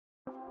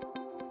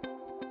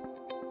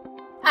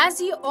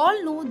As you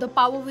all know, the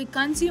power we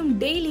consume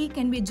daily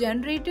can be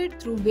generated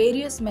through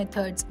various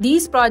methods.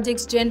 These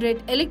projects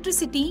generate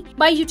electricity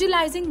by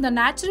utilizing the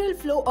natural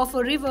flow of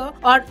a river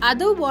or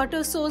other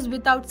water source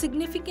without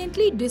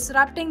significantly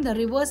disrupting the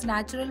river's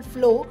natural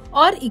flow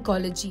or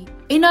ecology.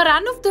 In a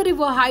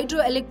run-of-the-river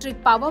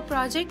hydroelectric power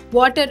project,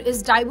 water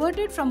is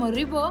diverted from a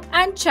river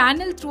and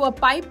channeled through a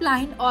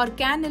pipeline or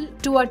canal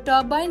to a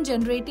turbine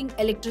generating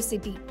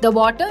electricity. The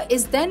water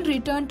is then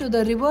returned to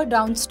the river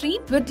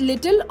downstream with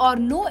little or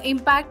no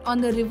impact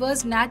on the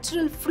river's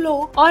natural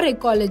flow or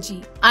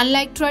ecology.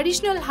 Unlike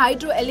traditional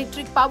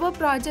hydroelectric power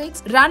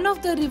projects,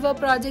 run-of-the-river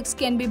projects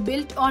can be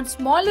built on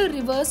smaller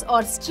rivers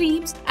or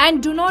streams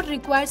and do not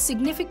require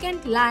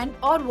significant land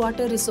or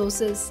water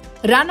resources.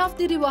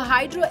 Run-of-the-river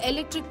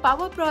hydroelectric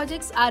power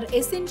projects are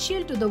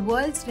essential to the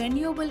world's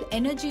renewable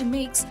energy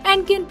mix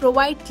and can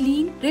provide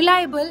clean,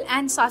 reliable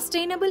and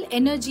sustainable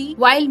energy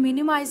while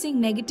minimizing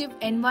negative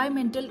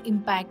environmental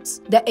impacts.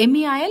 The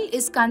MEIL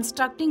is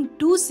constructing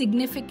two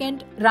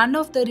significant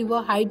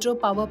run-of-the-river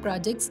hydropower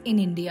projects in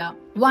India.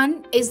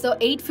 One is the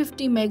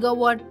 850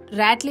 megawatt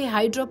Ratley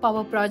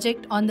hydropower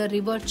project on the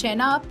river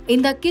Chenab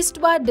in the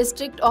Kishtwar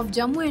district of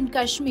Jammu and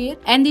Kashmir,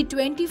 and the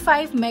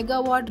 25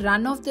 megawatt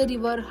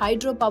run-of-the-river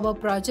hydropower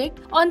project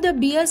on the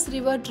Bias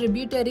river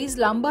tributaries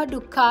Lamba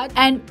Dukkad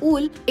and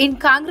Ul in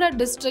Kangra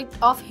district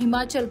of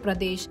Himachal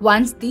Pradesh.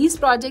 Once these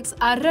projects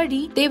are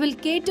ready, they will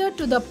cater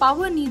to the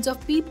power needs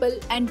of people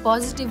and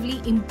positively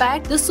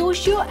impact the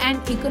socio and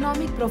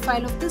economic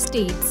profile of the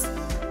states.